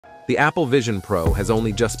The Apple Vision Pro has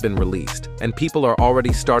only just been released, and people are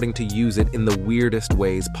already starting to use it in the weirdest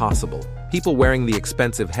ways possible. People wearing the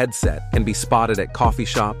expensive headset can be spotted at coffee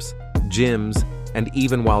shops, gyms, and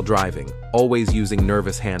even while driving, always using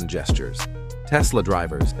nervous hand gestures. Tesla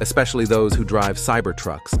drivers, especially those who drive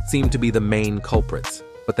Cybertrucks, seem to be the main culprits,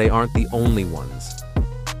 but they aren't the only ones.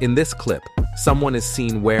 In this clip, someone is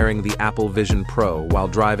seen wearing the Apple Vision Pro while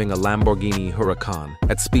driving a Lamborghini Huracan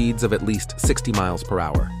at speeds of at least 60 miles per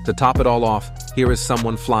hour. To top it all off, here is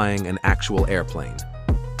someone flying an actual airplane.